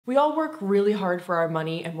We all work really hard for our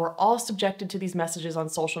money, and we're all subjected to these messages on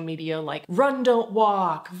social media like run, don't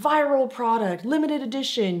walk, viral product, limited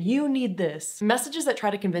edition, you need this. Messages that try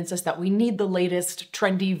to convince us that we need the latest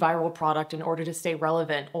trendy viral product in order to stay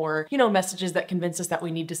relevant, or, messages that convince us that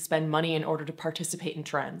we need to spend money in order to participate in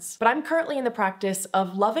trends. But I'm currently in the practice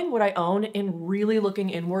of loving what I own and really looking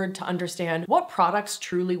inward to understand what products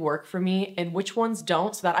truly work for me and which ones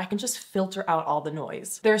don't, so that I can just filter out all the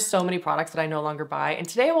noise. There are so many products that I no longer buy, and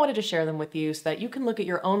today I wanted to share them with you so that you can look at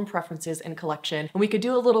your own preferences and collection, and we could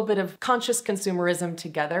do a little bit of conscious consumerism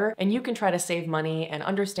together, and you can try to save money and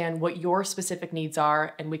understand what your specific needs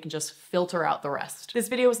are, and we can just filter out the rest. This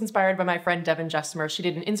video was inspired by my friend Devin Jessmer. She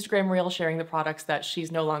did an Instagram reel sharing the products that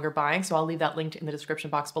she's no longer buying, so I'll leave that linked in the description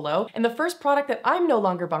box below. And the first product that I'm no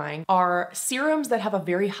longer buying are serums that have a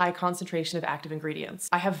very high concentration of active ingredients.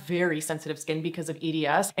 I have very sensitive skin because of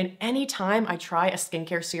EDS, and anytime I try a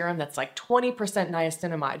skincare serum that's like 20%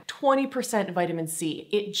 niacinamide, 20% vitamin C,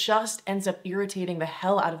 it just ends up irritating the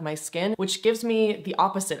hell out of my skin, which gives me the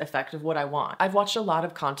opposite effect of what I want. I've watched a lot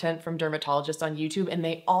of content from dermatologists on YouTube, and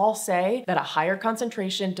they all say that a higher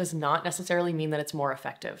concentration does not necessarily mean that it's more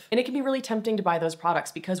effective. And it can be really tempting to buy those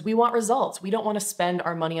products because we want results. We don't want to spend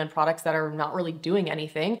our money on products that are not really doing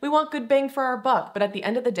anything. We want good bang for our buck. But at the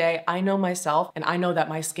end of the day, I know myself, and I know that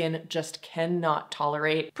my skin just cannot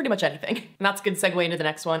tolerate pretty much anything. And that's a good segue into the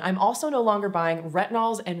next one. I'm also no longer buying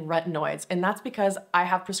retinols and retinoids, and that's because I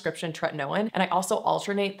have prescription tretinoin, and I also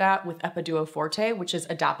alternate that with Epiduo Forte, which is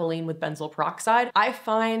adapalene with benzoyl peroxide. I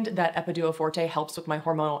find that Epiduo Forte helps with my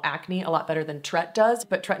hormonal acne a lot better than Tret does,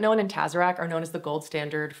 but tretinoin and Tazorac are known as the gold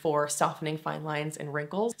standard for softening fine lines and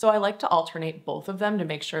wrinkles. So I like to alternate both of them to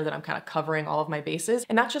make sure that I'm kind of covering all of my bases.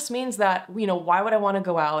 And that just means that, why would I want to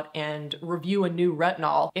go out and review a new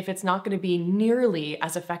retinol if it's not going to be nearly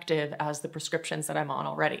as effective as the prescriptions that I'm on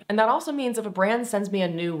already? And that also means if a brand sends me a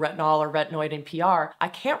new retinol or retinoid in PR, I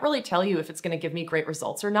can't really tell you if it's going to give me great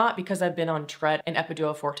results or not because I've been on Tret and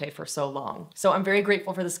Epiduo Forte for so long. So I'm very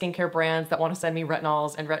grateful for the skincare brands that want to send me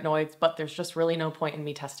retinols and retinoids, but there's just really no point in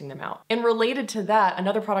me testing them out. And related to that,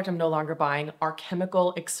 another product I'm no longer buying are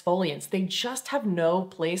chemical exfoliants. They just have no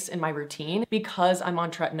place in my routine because I'm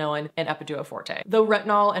on tretinoin and Epiduo Forte. Though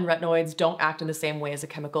retinol and retinoids don't act in the same way as a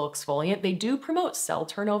chemical exfoliant, they do promote cell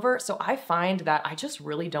turnover, so I find that I just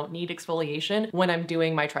really don't need exfoliation when I'm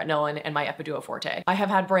doing my tretinoin and my Epiduo Forte. I have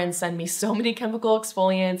had brands send me so many chemical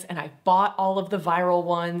exfoliants, and I bought all of the viral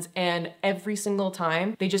ones, and every single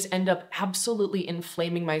time they just end up absolutely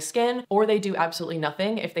inflaming my skin, or they do absolutely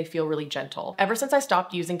nothing if they feel really gentle. Ever since I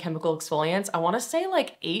stopped using chemical exfoliants, I want to say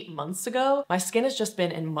like 8 months ago, my skin has just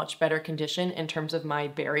been in much better condition in terms of my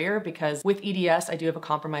barrier, because with EDS, I do have a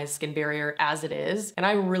compromised skin barrier as it is, and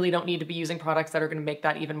I really don't need to be using products that are going to make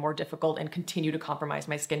that even more difficult and continue to compromise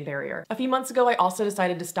my skin barrier. A few months ago, I also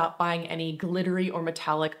decided to stop buying any glittery or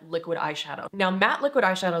metallic liquid eyeshadow. Now, matte liquid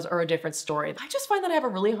eyeshadows are a different story. I just find that I have a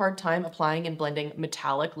really hard time applying and blending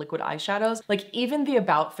metallic liquid eyeshadows. Like even the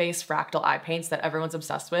About Face fractal eye paints that everyone's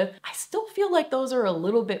obsessed with, I still feel like those are a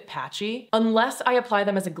little bit patchy unless I apply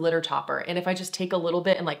them as a glitter topper. And if I just take a little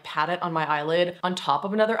bit and like pat it on my eyelid on top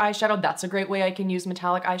of another eyeshadow, that's a great way I can use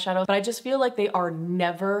metallic eyeshadows. But I just feel like they are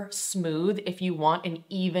never smooth if you want an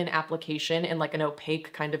even application in like an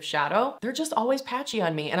opaque kind of shadow. They're just always patchy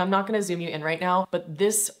on me. And I'm not gonna zoom you in right now, but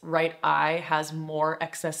this right eye has more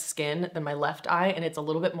excess skin than my left eye, and it's a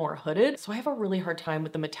little bit more hooded. So I have a really hard time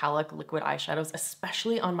with the metallic liquid eyeshadows,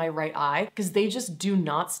 especially on my right eye, because they just do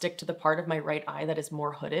not stick to the part of my right eye that is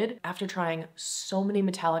more hooded. After trying so many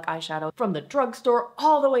metallic eyeshadow from the drugstore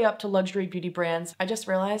all the way up to luxury beauty brands, I just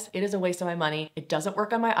realized it is a waste of my money. It doesn't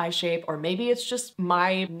work on my eye shape, or maybe it's just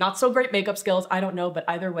my not so great makeup skills. I don't know, but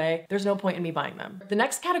either way, there's no point in me buying them. The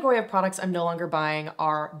next category of products I'm no longer buying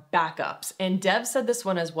are backups. And Dev said this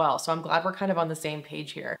one as well, so I'm glad we're kind of on the same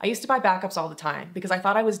page here. I used to buy backups all the time because I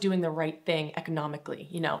thought I was doing the right thing economically.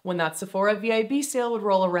 When that Sephora VIB sale would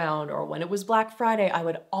roll around, or when it was Black Friday, I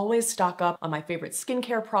would always stock up on my favorite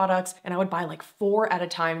skincare products, and I would buy like 4 at a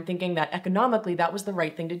time, thinking that economically that was the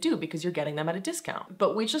right thing to do because you're getting them at a discount.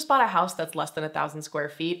 But we just bought a house that's less than 1,000 square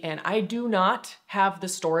feet, and I do not have the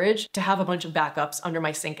storage to have a bunch of backups under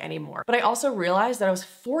my sink anymore. But I also realized that I was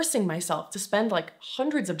forcing myself to spend like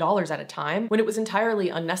hundreds of dollars at a time when it was entirely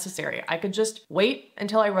unnecessary. I could just wait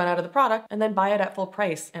until I run out of the product and then buy it at full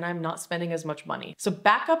price, and I'm not spending as much money. So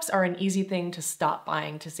backups are an easy thing to stop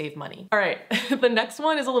buying to save money. All right, the next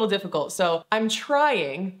one is a little difficult. So I'm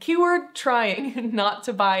trying, keyword trying, not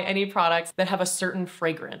to buy any products that have a certain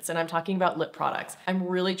fragrance, and I'm talking about lip products. I'm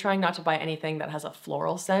really trying not to buy anything that has a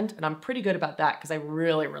floral scent, and I'm pretty good about that because I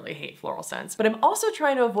really hate floral scents. But I'm also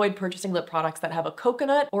trying to avoid purchasing lip products that have a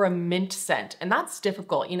coconut or a mint scent, And that's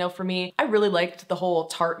difficult. You know, for me, I really liked the whole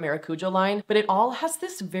Tarte Maracuja line, but it all has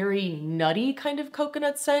this very nutty kind of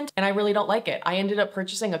coconut scent, and I really don't like it. I ended up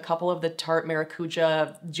purchasing a couple of the Tarte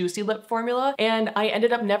Maracuja Juicy Lip formula, and I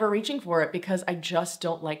ended up never reaching for it because I just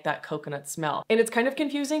don't like that coconut smell. And it's kind of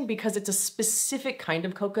confusing because it's a specific kind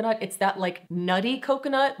of coconut. It's that like nutty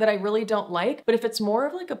coconut that I really don't like. But if it's more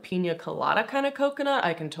of like a pina colada kind of coconut,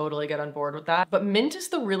 I can totally get on board with that. But mint is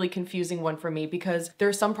the really confusing one for me because there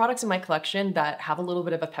are some products in my collection that have a little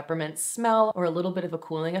bit of a peppermint smell or a little bit of a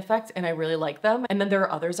cooling effect, and I really like them. And then there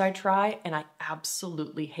are others I try and I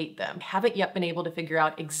absolutely hate them. I haven't yet been able to figure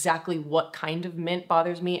out exactly what kind of mint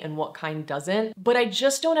bothers me and what kind doesn't, but I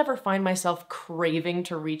just don't ever find myself craving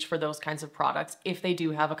to reach for those kinds of products if they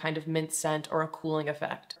do have a kind of mint scent or a cooling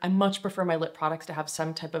effect. I much prefer my lip products to have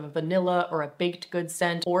some type of a vanilla or a baked good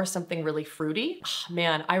scent or something really fruity. Oh,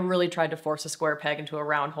 man, I really tried to force a square peg into a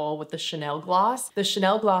round hole with the Chanel gloss. The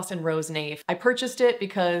Chanel gloss in Rose Naif. I purchased it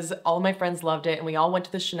because all of my friends loved it and we all went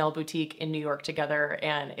to the Chanel boutique in New York together,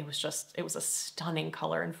 and it was a stunning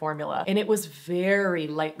color and formula. And it was very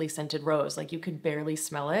lightly scented rose, like you could barely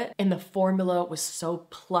smell it. And the formula was so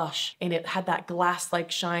plush and it had that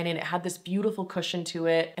glass-like shine and it had this beautiful cushion to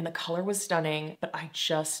it and the color was stunning, but I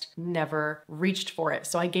just never reached for it.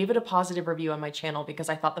 So I gave it a positive review on my channel because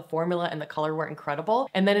I thought the formula and the color were incredible.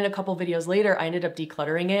 And then in a couple videos later, I ended up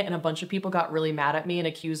decluttering it and a bunch of people got really mad at me and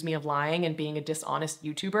accused me of lying and being a dishonest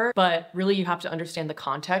YouTuber. But really you have to understand the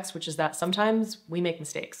context, which is that sometimes we make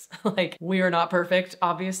mistakes. Like, we are not perfect,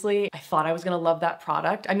 obviously. I thought I was gonna love that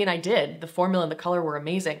product. I mean, I did. The formula and the color were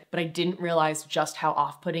amazing, but I didn't realize just how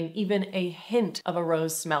off-putting even a hint of a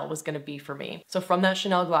rose smell was gonna be for me. So from that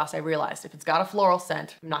Chanel gloss, I realized if it's got a floral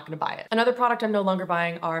scent, I'm not gonna buy it. Another product I'm no longer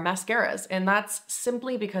buying are mascaras, and that's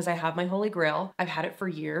simply because I have my holy grail. I've had it for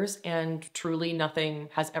years, and truly nothing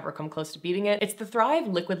has ever come close to beating it. It's the Thrive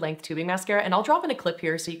Liquid Length Tubing Mascara, and I'll drop in a clip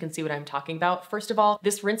here so you can see what I'm talking about. First of all,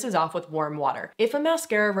 this rinses off with warm water. If a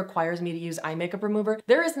mascara requires me to use eye makeup remover,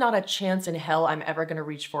 there is not a chance in hell I'm ever gonna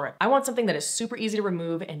reach for it. I want something that is super easy to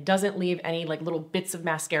remove and doesn't leave any like little bits of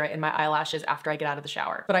mascara in my eyelashes after I get out of the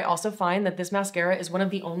shower. But I also find that this mascara is one of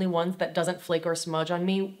the only ones that doesn't flake or smudge on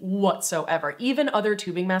me whatsoever. Even other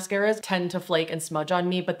tubing mascaras tend to flake and smudge on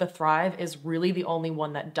me, but the Thrive is really the only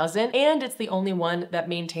one that doesn't, and it's the only one that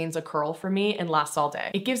maintains a curl for me and lasts all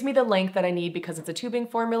day. It gives me the length that I need because it's a tubing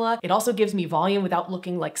formula. It also gives me volume without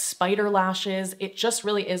looking like spider lashes. It just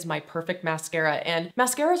really is my perfect mascara, and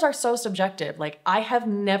mascaras are so subjective. Like, I have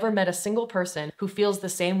never met a single person who feels the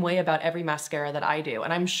same way about every mascara that I do,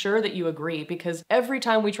 and I'm sure that you agree because every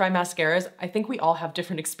time we try mascaras, I think we all have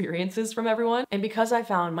different experiences from everyone, and because I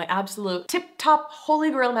found my absolute tip-top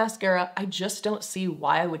holy grail mascara, I just don't see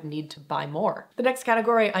why I would need to buy more. The next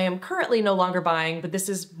category I am currently no longer buying, but this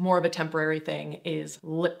is more of a temporary thing, is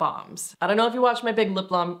lip balms. I don't know if you watched my big lip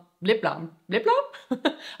balm?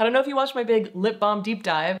 I don't know if you watched my big lip balm deep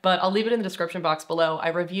dive, but I'll leave it in the description box below. I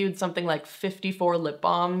reviewed something like 54 lip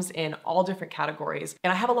balms in all different categories,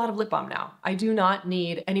 and I have a lot of lip balm now. I do not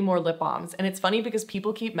need any more lip balms, and it's funny because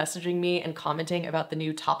people keep messaging me and commenting about the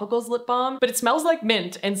new Topicals lip balm, but it smells like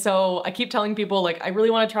mint, and so I keep telling people, like, I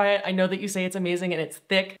really want to try it. I know that you say it's amazing and it's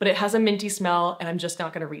thick, but it has a minty smell, and I'm just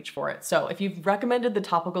not gonna reach for it. So if you've recommended the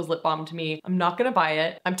Topicals lip balm to me, I'm not gonna buy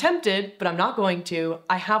it. I'm tempted, but I'm not going to.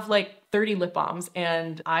 I have like 30 lip balms,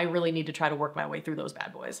 and I really need to try to work my way through those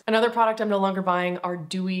bad boys. Another product I'm no longer buying are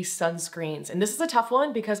Dewy Sunscreens. And this is a tough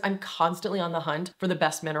one because I'm constantly on the hunt for the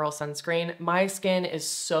best mineral sunscreen. My skin is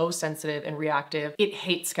so sensitive and reactive. It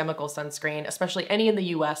hates chemical sunscreen, especially any in the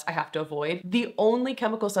US I have to avoid. The only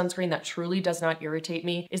chemical sunscreen that truly does not irritate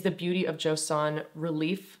me is the Beauty of Joseon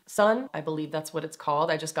Relief Sun. I believe that's what it's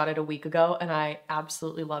called. I just got it a week ago and I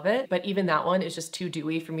absolutely love it. But even that one is just too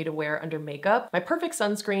dewy for me to wear under makeup. My perfect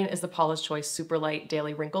sunscreen is the Paula's Choice Super Light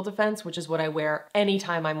Daily Wrinkle Defense, which is what I wear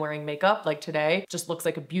anytime I'm wearing makeup. Like today, just looks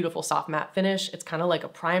like a beautiful soft matte finish. It's kind of like a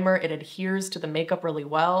primer. It adheres to the makeup really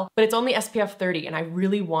well, but it's only SPF 30 and I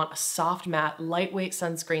really want a soft matte, lightweight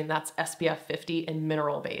sunscreen that's SPF 50 and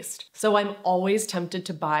mineral based. So I'm always tempted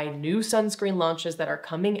to buy new sunscreen launches that are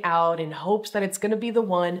coming out in hopes that it's gonna be the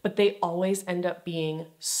one, but they always end up being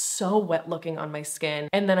so wet looking on my skin.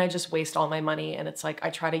 And then I just waste all my money and it's like I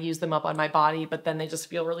try to use them up on my body, but then they just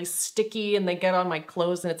feel really sticky and they get on my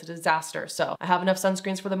clothes and it's a disaster. So I have enough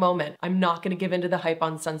sunscreens for the moment. I'm not gonna give into the hype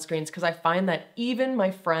on sunscreens because I find that even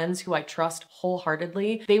my friends who I trust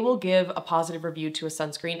wholeheartedly, they will give a positive review to a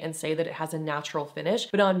sunscreen and say that it has a natural finish.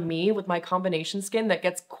 But on me, with my combination skin that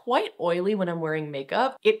gets quite oily when I'm wearing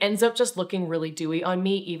makeup, it ends up just looking really dewy on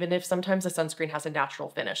me, even if sometimes the sunscreen has a natural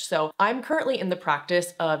finish. So I'm currently in the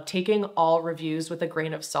practice of taking all reviews with a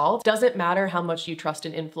grain of salt. Doesn't matter how much you trust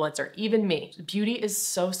an influencer, even me. Beauty is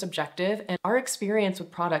so subjective, and our experience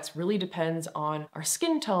with products really depends on our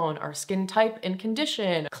skin tone, our skin type and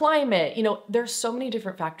condition, climate. You know, there's so many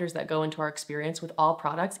different factors that go into our experience with all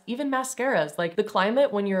products, even mascaras. Like the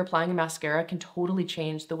climate when you're applying a mascara can totally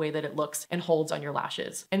change the way that it looks and holds on your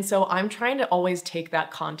lashes. And so I'm trying to always take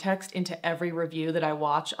that context into every review that I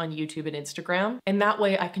watch on YouTube and Instagram. And that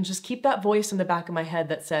way I can just keep that voice in the back of my head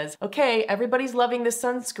that says, okay, everybody's loving this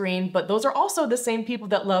sunscreen, but those are also the same people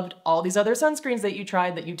that loved all these other sunscreens that you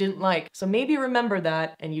tried that you didn't like. So maybe remember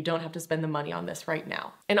that, and you don't have to spend the money on this right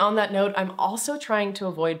now. And on that note, I'm also trying to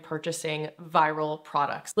avoid purchasing viral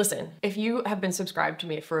products. Listen, if you have been subscribed to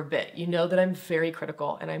me for a bit, you know that I'm very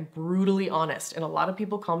critical and I'm brutally honest, and a lot of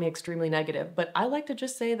people call me extremely negative, but I like to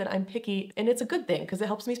just say that I'm picky, and it's a good thing because it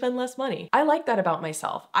helps me spend less money. I like that about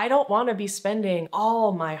myself. I don't want to be spending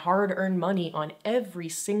all my hard-earned money on every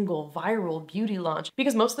single viral beauty launch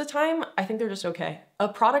because most of the time, I think they're just okay. A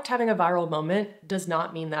product having a viral moment does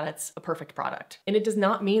not mean that it's a perfect product. And it does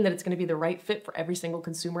not mean that it's going to be the right fit for every single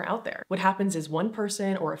consumer out there. What happens is one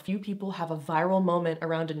person or a few people have a viral moment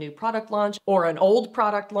around a new product launch or an old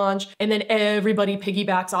product launch, and then everybody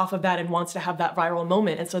piggybacks off of that and wants to have that viral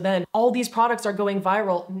moment. And so then all these products are going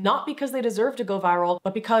viral, not because they deserve to go viral,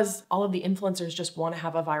 but because all of the influencers just want to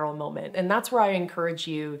have a viral moment. And that's where I encourage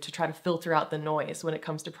you to try to filter out the noise when it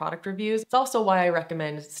comes to product reviews. It's also why I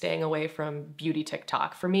recommend staying away from beauty TikTok.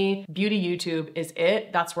 For me, beauty YouTube is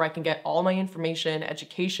it. That's where I can get all my information,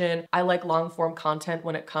 education. I like long form content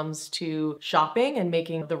when it comes to shopping and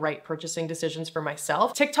making the right purchasing decisions for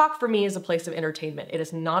myself. TikTok for me is a place of entertainment. It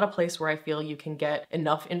is not a place where I feel you can get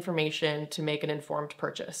enough information to make an informed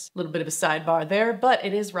purchase. A little bit of a sidebar there, but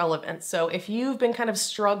it is relevant. So if you've been kind of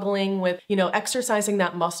struggling with, exercising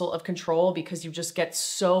that muscle of control because you just get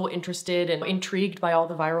so interested and intrigued by all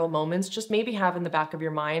the viral moments, just maybe have in the back of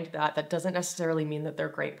your mind that that doesn't necessarily mean that they're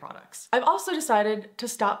great products. I've also decided to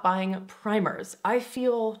stop buying primers. I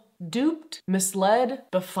feel duped, misled,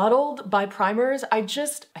 befuddled by primers. I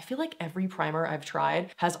feel like every primer I've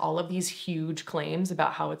tried has all of these huge claims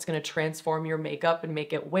about how it's going to transform your makeup and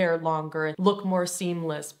make it wear longer and look more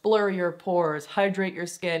seamless, blur your pores, hydrate your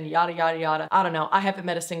skin, yada, yada, yada. I don't know. I haven't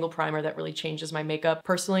met a single primer that really changes my makeup.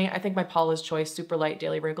 Personally, I think my Paula's Choice Super Light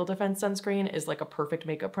Daily Wrinkle Defense Sunscreen is like a perfect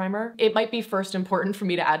makeup primer. It might be first important for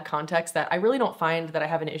me to add context that I really don't find that I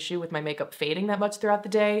have an issue with my makeup fading that much throughout the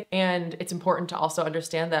day. And it's important to also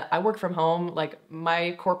understand that I work from home. Like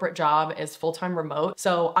my corporate job is full-time remote.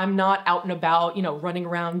 So I'm not out and about, running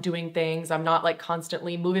around doing things. I'm not like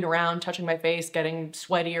constantly moving around, touching my face, getting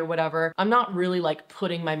sweaty or whatever. I'm not really like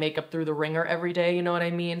putting my makeup through the ringer every day, you know what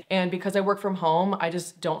I mean? And because I work from home, I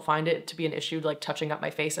just don't find it to be an issue like touching up my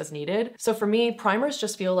face as needed. So for me, primers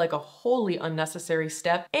just feel like a wholly unnecessary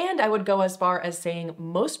step. And I would go as far as saying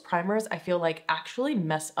most primers I feel like actually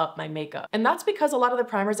mess up my makeup. And that's because a lot of the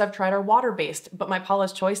primers I've tried are water-based, but my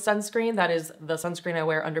Paula's Choice sunscreen, that is the sunscreen I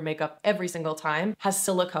wear under makeup every single time, has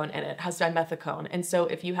silicone in it, has dimethicone. And so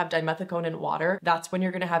if you have dimethicone in water, that's when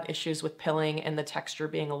you're gonna have issues with pilling and the texture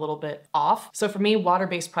being a little bit off. So for me,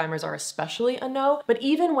 water-based primers are especially a no, but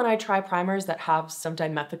even when I try primers that have some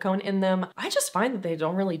dimethicone in them, I just find that they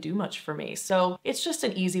don't really do much for me. So it's just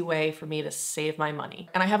an easy way for me to save my money.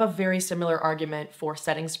 And I have a very similar argument for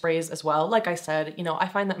setting sprays as well. Like I said, I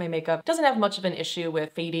find that my makeup doesn't have much of an issue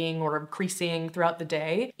with fading or creasing throughout the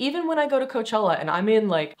day. Even when I go to Coachella and I'm in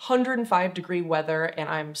like 105-degree weather and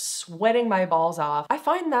I'm sweating my balls off, I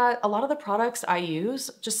find that a lot of the products I use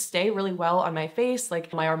just stay really well on my face.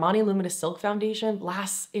 Like my Armani Luminous Silk Foundation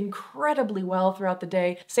lasts incredibly well throughout the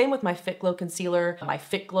day. Same with my Fit Glow Concealer, my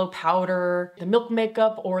Fit Glow Powder, the Milk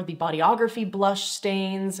Makeup or the Bodyography blush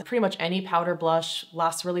stains. Pretty much any powder blush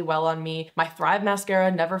lasts really well on me. My Thrive Mascara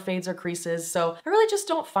never fades or creases. So I really just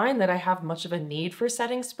don't find that I have much of a need for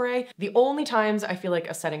setting spray. The only times I feel like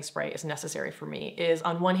a setting spray is necessary for me is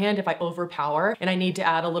on one hand, if I overpower and I need to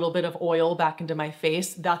add a little bit of oil back into my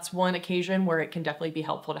face, that's one occasion where it can definitely be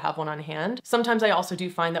helpful to have one on hand. Sometimes I also do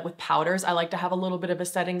find that with powders, I like to have a little bit of a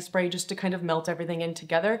setting spray just to kind of melt everything in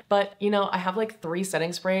together. But you know, I have like 3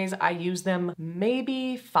 setting sprays. I use them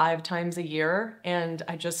maybe 5 times a year, and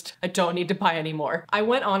I don't need to buy any more. I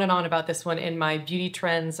went on and on about this one in my beauty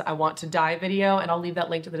trends I want to dye video, and I'll leave that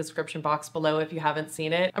link to the description box below if you haven't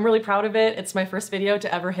seen it. I'm really proud of it. It's my first video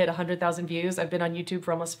to ever hit 100,000 views. I've been on YouTube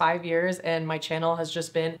for almost 5 years, and my channel has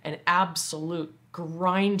just been an absolute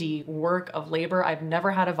grindy work of labor. I've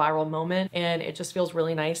never had a viral moment, and it just feels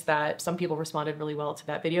really nice that some people responded really well to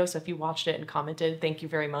that video. So if you watched it and commented, thank you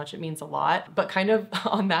very much. It means a lot. But kind of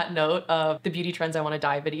on that note of the beauty trends I want to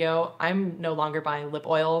dye video, I'm no longer buying lip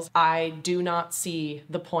oils. I do not see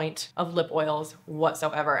the point of lip oils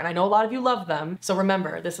whatsoever. And I know a lot of you love them. So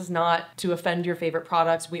remember, this is not to offend your favorite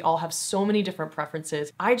products. We all have so many different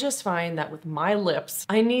preferences. I just find that with my lips,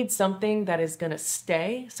 I need something that is gonna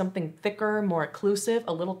stay, something thicker, more inclusive,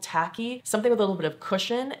 a little tacky, something with a little bit of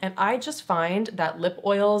cushion. And I just find that lip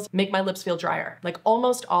oils make my lips feel drier, like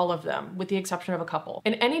almost all of them, with the exception of a couple.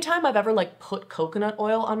 And anytime I've ever like put coconut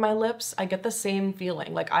oil on my lips, I get the same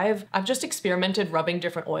feeling. Like I've just experimented rubbing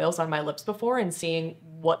different oils on my lips before and seeing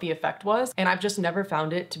what the effect was, and I've just never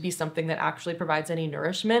found it to be something that actually provides any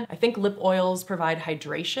nourishment. I think lip oils provide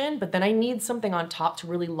hydration, but then I need something on top to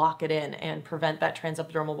really lock it in and prevent that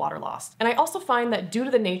transepidermal water loss. And I also find that due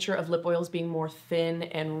to the nature of lip oils being more thin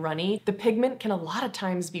and runny, the pigment can a lot of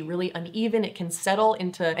times be really uneven. It can settle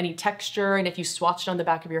into any texture, and if you swatch it on the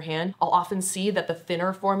back of your hand, I'll often see that the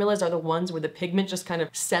thinner formulas are the ones where the pigment just kind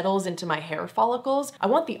of settles into my hair follicles. I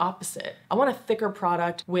want the opposite. I want a thicker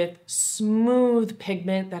product with smooth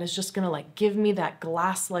pigment that is just gonna like give me that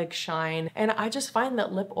glass-like shine. And I just find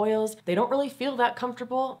that lip oils, they don't really feel that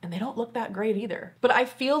comfortable and they don't look that great either. But I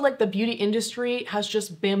feel like the beauty industry has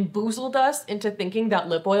just bamboozled us into thinking that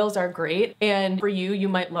lip oils are great. And for you, you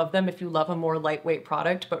might love them if you love a more lightweight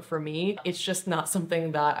product, but for me, it's just not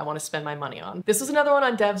something that I wanna spend my money on. This was another one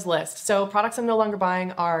on Dev's list. So products I'm no longer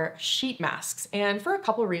buying are sheet masks. And for a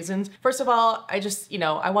couple of reasons. First of all,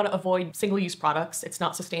 I wanna avoid single-use products. It's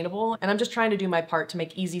not sustainable. And I'm just trying to do my part to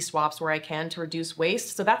make easy swaps where I can to reduce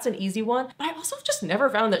waste. So that's an easy one. But I also just never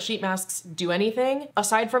found that sheet masks do anything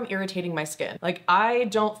aside from irritating my skin. Like I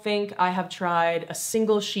don't think I have tried a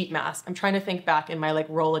single sheet mask. I'm trying to think back in my like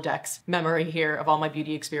Rolodex memory here of all my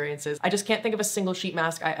beauty experiences. I just can't think of a single sheet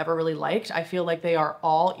mask I ever really liked. I feel like they are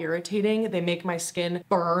all irritating. They make my skin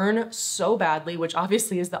burn so badly, which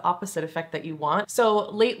obviously is the opposite effect that you want. So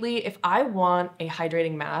lately, if I want a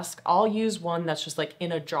hydrating mask, I'll use one that's just like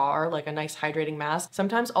in a jar, like a nice hydrating mask.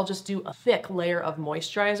 Sometimes I'll just do a thick layer of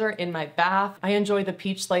moisturizer in my bath. I enjoy the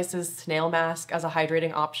Peach Slices Snail Mask as a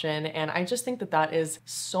hydrating option, and I just think that that is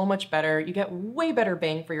so much better. You get way better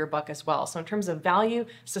bang for your buck as well. So in terms of value,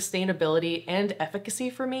 sustainability, and efficacy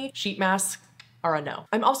for me, sheet masks are a no.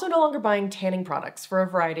 I'm also no longer buying tanning products for a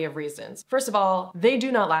variety of reasons. First of all, they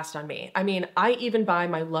do not last on me. I mean, I even buy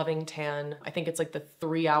my Loving Tan, I think it's like the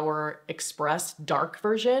 3-hour express dark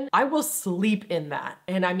version. I will sleep in that.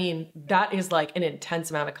 And I mean, that is like an intense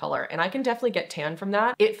amount of color, and I can definitely get tan from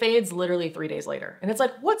that. It fades literally 3 days later. And it's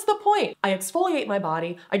like, what's the point? I exfoliate my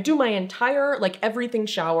body, I do my entire like everything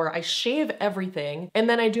shower, I shave everything, and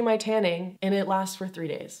then I do my tanning and it lasts for 3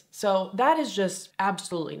 days. So that is just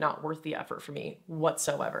absolutely not worth the effort for me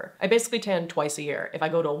whatsoever. I basically tan twice a year. If I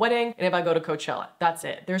go to a wedding and if I go to Coachella, that's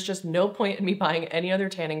it. There's just no point in me buying any other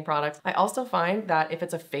tanning products. I also find that if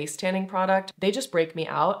it's a face tanning product, they just break me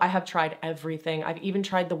out. I have tried everything. I've even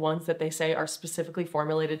tried the ones that they say are specifically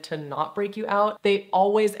formulated to not break you out. They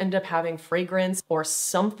always end up having fragrance or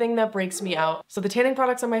something that breaks me out. So the tanning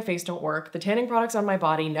products on my face don't work. The tanning products on my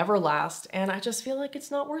body never last, and I just feel like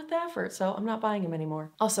it's not worth the effort, so I'm not buying them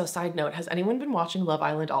anymore. Also, side note, has anyone been watching Love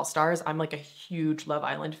Island All-Stars? I'm like a huge Love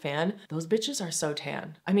Island fan. Those bitches are so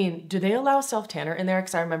tan. I mean, do they allow self-tanner in there?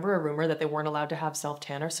 Because I remember a rumor that they weren't allowed to have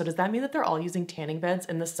self-tanner. So does that mean that they're all using tanning beds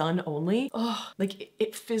in the sun only? Oh, like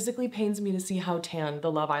it physically pains me to see how tan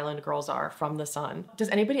the Love Island girls are from the sun. Does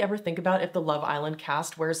anybody ever think about if the Love Island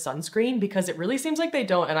cast wears sunscreen? Because it really seems like they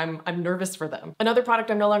don't, and I'm nervous for them. Another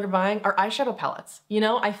product I'm no longer buying are eyeshadow palettes. You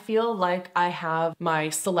know, I feel like I have my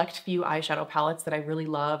select few eyeshadow palettes that I really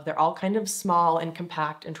love. They're all kind of small and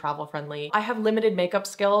compact and travel friendly. I have limited makeup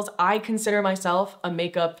skills. I consider myself a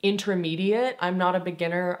makeup intermediate. I'm not a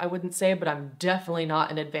beginner, I wouldn't say, but I'm definitely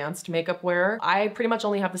not an advanced makeup wearer. I pretty much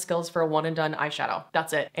only have the skills for a one and done eyeshadow.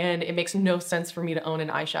 That's it. And it makes no sense for me to own an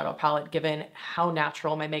eyeshadow palette given how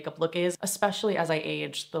natural my makeup look is, especially as I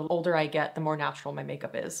age. The older I get, the more natural my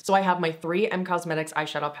makeup is. So I have my 3 Cosmetics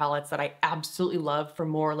eyeshadow palettes that I absolutely love for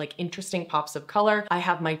more like interesting pops of color. I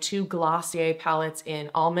have my 2 Glossier palettes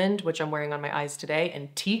in Almond, which I'm wearing on my eyes today,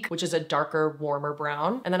 and Teak, which is a darker, warmer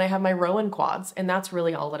brown. And then I have my Rowan quads, and that's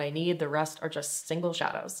really all that I need. The rest are just single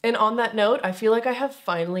shadows. And on that note, I feel like I have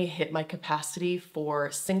finally hit my capacity for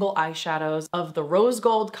single eyeshadows of the rose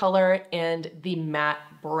gold color and the matte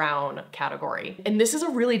brown category. And this is a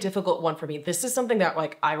really difficult one for me. This is something that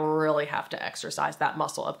like I really have to exercise that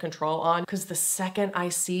muscle of control on, because the second I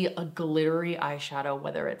see a glittery eyeshadow,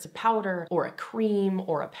 whether it's a powder or a cream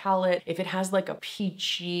or a palette, if it has like a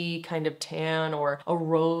peachy kind of tan or a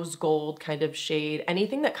rose gold kind of shade,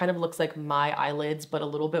 anything that kind of looks like my eyelids but a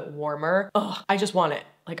little bit warmer, oh, I just want it.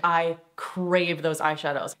 Like I crave those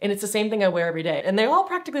eyeshadows. And it's the same thing I wear every day. And they all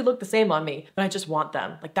practically look the same on me, but I just want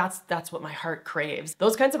them. Like that's what my heart craves.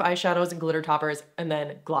 Those kinds of eyeshadows and glitter toppers, and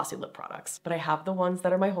then glossy lip products. But I have the ones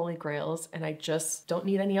that are my holy grails, and I just don't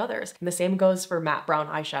need any others. And the same goes for matte brown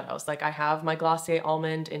eyeshadows. Like I have my Glossier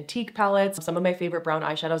Almond and Teak palettes. Some of my favorite brown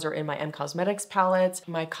eyeshadows are in my Cosmetics palettes.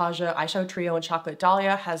 My Kaja eyeshadow trio in Chocolate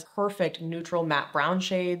Dahlia has perfect neutral matte brown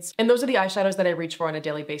shades. And those are the eyeshadows that I reach for on a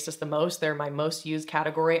daily basis the most. They're my most used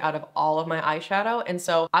category out of all of my eyeshadow. And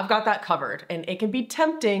so I've got that covered, and it can be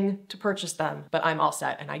tempting to purchase them, but I'm all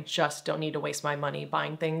set and I just don't need to waste my money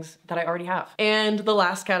buying things that I already have. And the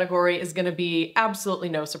last category is gonna be absolutely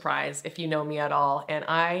no surprise if you know me at all, and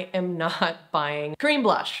I am not buying cream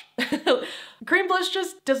blush. Cream blush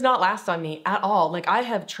just does not last on me at all. Like I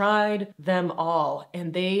have tried them all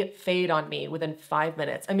and they fade on me within 5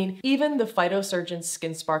 minutes. I mean, even the Phytosurgeon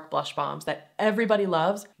Skin Spark blush bombs that everybody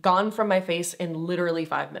loves, gone from my face in literally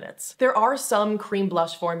 5 minutes. There are some cream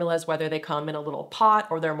blush formulas, whether they come in a little pot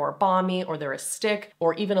or they're more balmy or they're a stick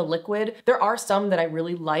or even a liquid. There are some that I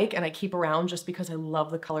really like and I keep around just because I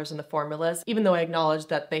love the colors and the formulas. Even though I acknowledge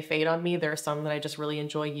that they fade on me, there are some that I just really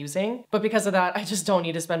enjoy using. But because of that, I just don't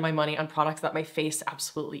need to spend my money on products that my face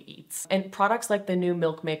absolutely eats. And products like the new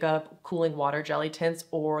Milk Makeup Cooling Water Jelly Tints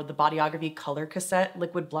or the Bodyography Color Cassette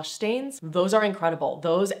Liquid Blush Stains, those are incredible.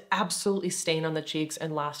 Those absolutely stain on the cheeks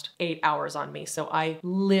and last 8 hours on me. So I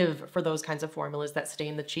live for those kinds of formulas that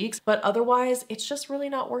stain the cheeks. But otherwise, it's just really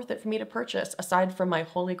not worth it for me to purchase. Aside from my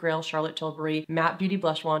Holy Grail Charlotte Tilbury Matte Beauty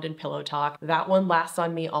Blush Wand in Pillow Talk, that one lasts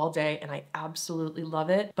on me all day and I absolutely love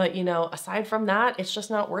it. But you know, aside from that, it's just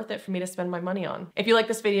not worth it for me to spend my money on. If you like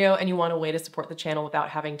this video and you want a way to support the channel without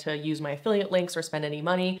having to use my affiliate links or spend any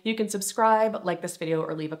money, you can subscribe, like this video,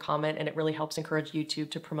 or leave a comment, and it really helps encourage YouTube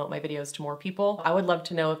to promote my videos to more people. I would love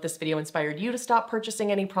to know if this video inspired you to stop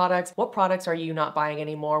purchasing any products. What products are you not buying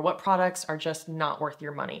anymore? What products are just not worth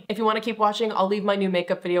your money? If you want to keep watching, I'll leave my new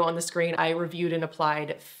makeup video on the screen. I reviewed and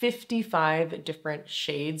applied 55 different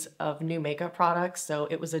shades of new makeup products, so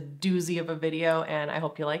it was a doozy of a video, and I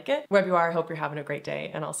hope you like it. Wherever you are, I hope you're having a great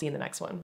day, and I'll see you in the next one.